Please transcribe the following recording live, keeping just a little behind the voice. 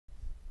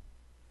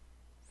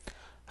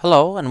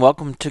Hello and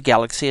welcome to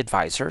Galaxy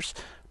Advisors.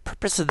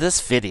 Purpose of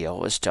this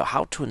video is to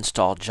how to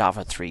install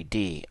Java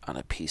 3D on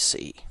a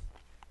PC.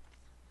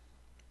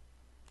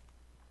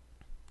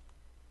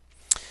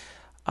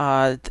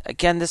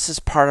 Again, this is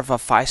part of a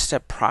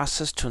 5-step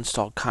process to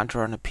install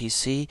Condor on a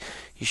PC.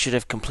 You should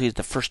have completed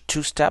the first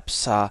 2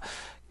 steps,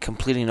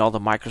 completing all the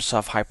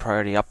Microsoft high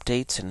priority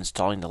updates and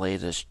installing the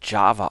latest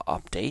Java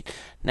update.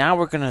 Now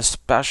we're going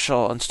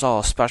to install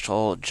a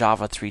special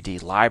Java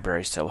 3D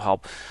library that will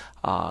help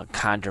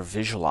Condor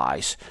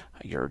visualize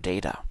your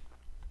data.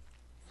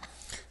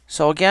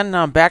 So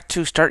again, back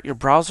to start your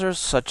browsers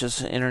such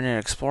as Internet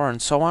Explorer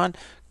and so on.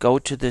 Go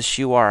to this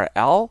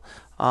URL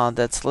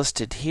that's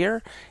listed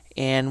here,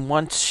 and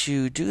once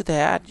you do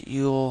that,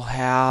 you'll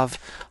have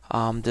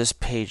this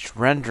page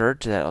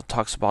rendered that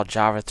talks about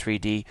Java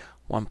 3D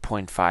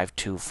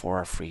 1.52 for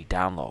a free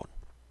download.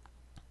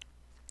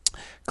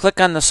 Click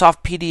on the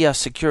soft PDF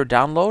secure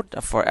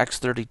download for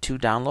x32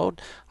 download,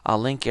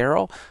 link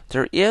arrow.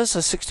 There is a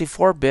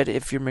 64-bit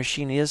if your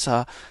machine is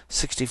a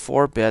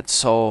 64-bit,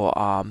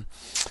 so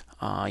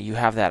you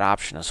have that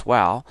option as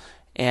well.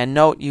 And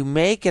note, you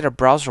may get a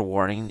browser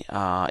warning.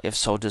 If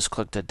so, just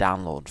click the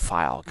download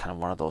file, kind of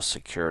one of those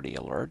security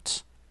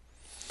alerts.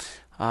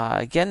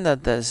 Again, the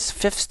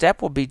 5th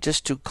step will be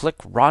just to click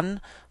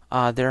run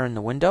there in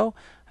the window.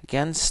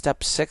 Again,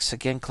 step 6,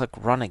 again click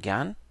run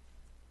again.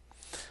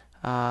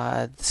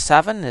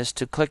 7 is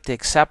to click the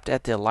accept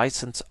at the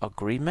license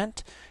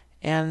agreement,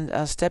 and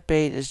step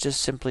 8 is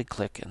just simply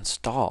click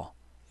install.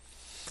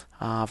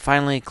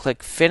 Finally,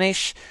 click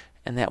finish,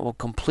 and that will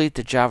complete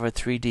the Java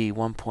 3D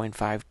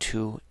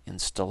 1.52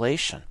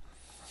 installation.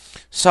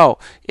 So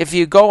if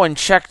you go and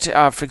check,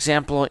 for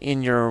example,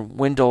 in your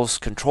Windows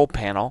control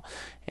panel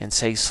and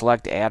say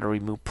select add or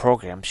remove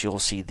programs, you'll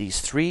see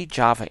these 3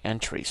 Java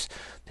entries.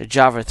 The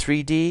Java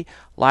 3D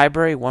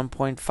library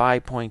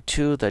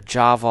 1.5.2, the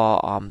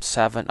Java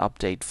 7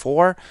 update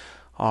 4,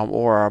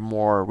 or a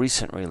more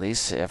recent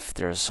release if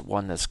there's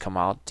one that's come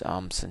out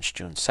since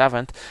June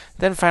 7th.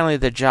 Then finally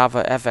the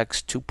Java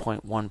FX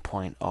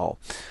 2.1.0.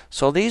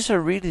 So these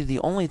are really the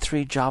only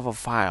 3 Java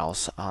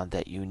files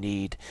that you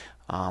need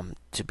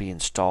to be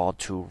installed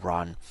to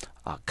run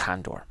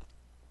Condor.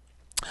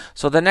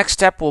 So the next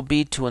step will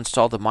be to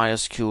install the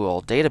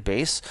MySQL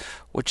database,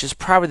 which is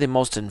probably the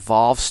most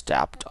involved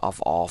step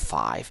of all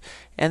 5.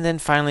 And then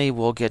finally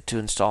we'll get to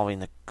installing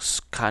the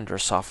Condor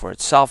software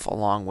itself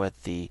along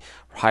with the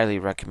highly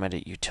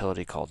recommended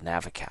utility called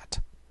Navicat.